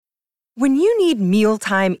When you need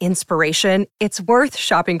mealtime inspiration, it's worth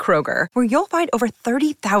shopping Kroger, where you'll find over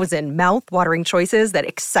 30,000 mouth-watering choices that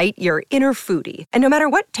excite your inner foodie. And no matter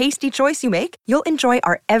what tasty choice you make, you'll enjoy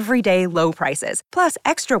our everyday low prices, plus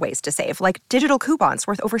extra ways to save, like digital coupons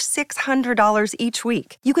worth over $600 each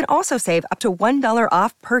week. You can also save up to $1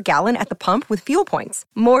 off per gallon at the pump with fuel points.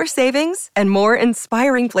 More savings and more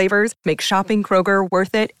inspiring flavors make shopping Kroger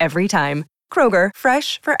worth it every time. Kroger,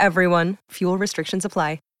 fresh for everyone. Fuel restrictions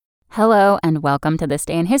apply. Hello and welcome to This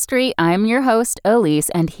Day in History. I'm your host, Elise,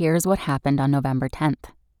 and here's what happened on November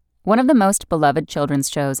 10th. One of the most beloved children's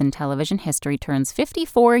shows in television history turns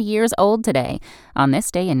 54 years old today. On this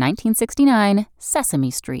day in 1969,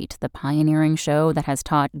 Sesame Street, the pioneering show that has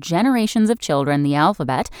taught generations of children the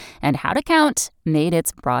alphabet and how to count, made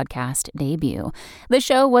its broadcast debut. The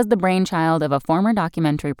show was the brainchild of a former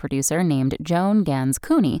documentary producer named Joan Gans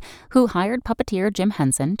Cooney, who hired puppeteer Jim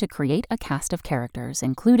Henson to create a cast of characters,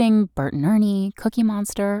 including Bert and Ernie, Cookie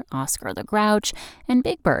Monster, Oscar the Grouch, and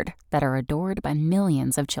Big Bird, that are adored by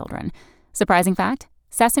millions of children. Surprising fact?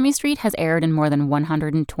 Sesame Street has aired in more than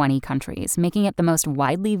 120 countries, making it the most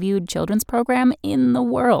widely viewed children's program in the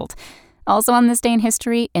world. Also on this day in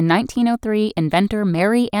history, in 1903, inventor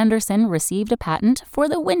Mary Anderson received a patent for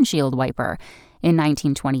the windshield wiper. In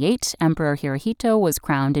 1928, Emperor Hirohito was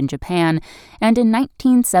crowned in Japan, and in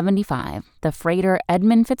 1975, the freighter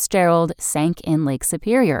Edmund Fitzgerald sank in Lake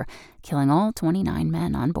Superior, killing all 29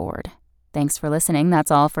 men on board. Thanks for listening.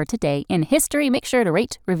 That's all for today in history. Make sure to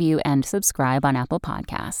rate, review, and subscribe on Apple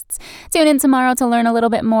Podcasts. Tune in tomorrow to learn a little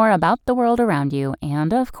bit more about the world around you.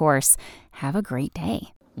 And of course, have a great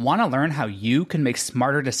day. Want to learn how you can make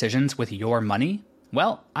smarter decisions with your money?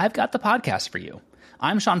 Well, I've got the podcast for you.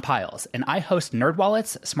 I'm Sean Piles, and I host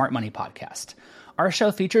NerdWallet's Smart Money Podcast. Our show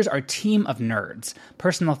features our team of nerds,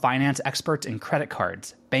 personal finance experts in credit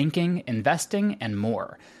cards, banking, investing, and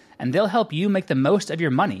more. And they'll help you make the most of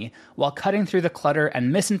your money while cutting through the clutter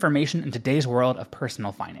and misinformation in today's world of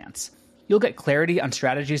personal finance. You'll get clarity on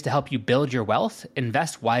strategies to help you build your wealth,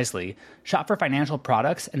 invest wisely, shop for financial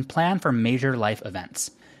products, and plan for major life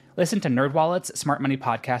events. Listen to NerdWallet's Smart Money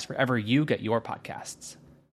Podcast wherever you get your podcasts.